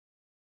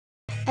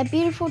A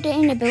beautiful day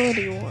in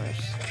Ability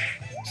Wars.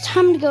 It's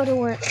time to go to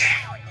work.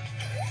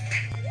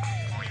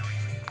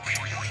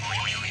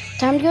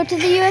 Time to go to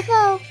the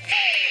UFO.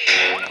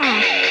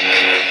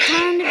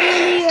 Time to be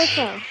in the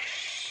UFO.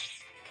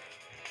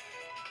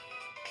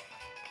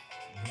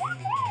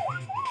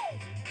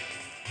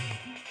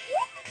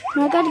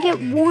 Now I gotta get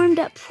warmed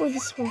up for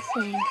this whole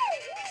thing.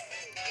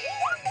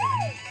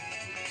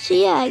 So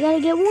yeah, I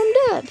gotta get warmed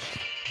up.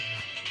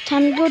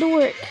 Time to go to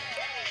work.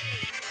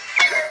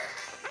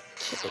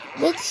 Okay,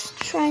 let's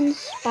try and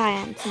spy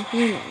on some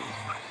humans.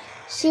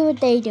 See what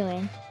they're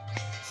doing.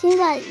 Seems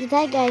like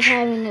that guy's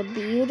having a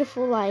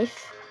beautiful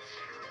life.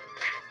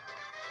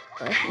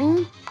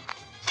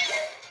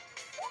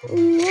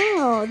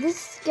 No,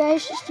 this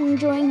guy's just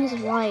enjoying his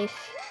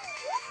life.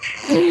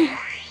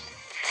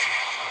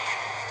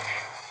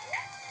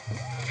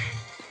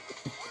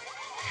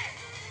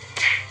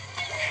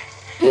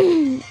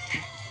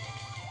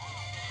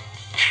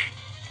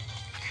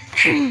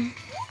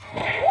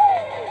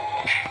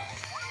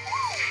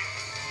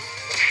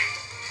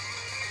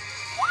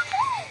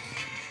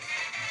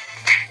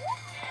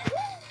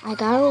 I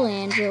gotta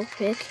land real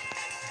quick.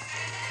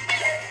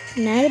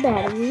 Not a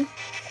battery.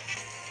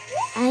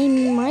 I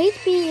might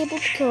be able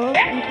to go up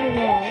into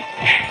that.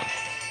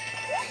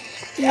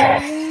 Yeah.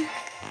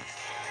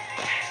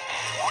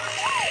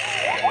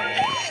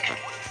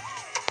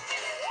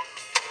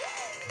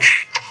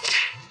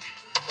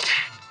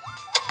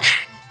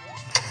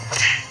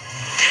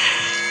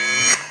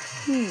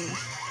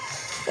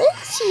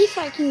 Let's see if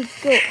I can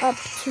go up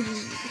to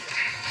the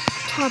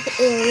top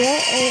area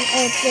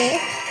of the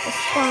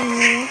spawn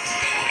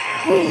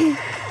area.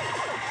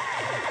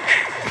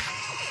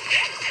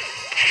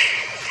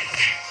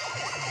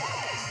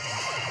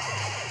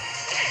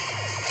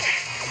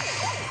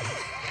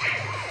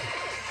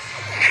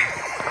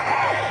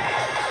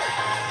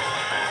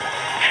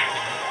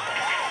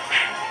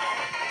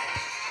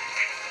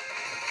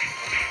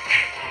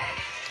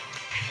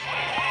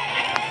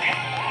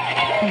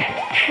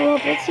 Well,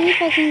 let's see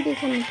if I can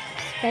become a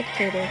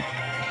spectator.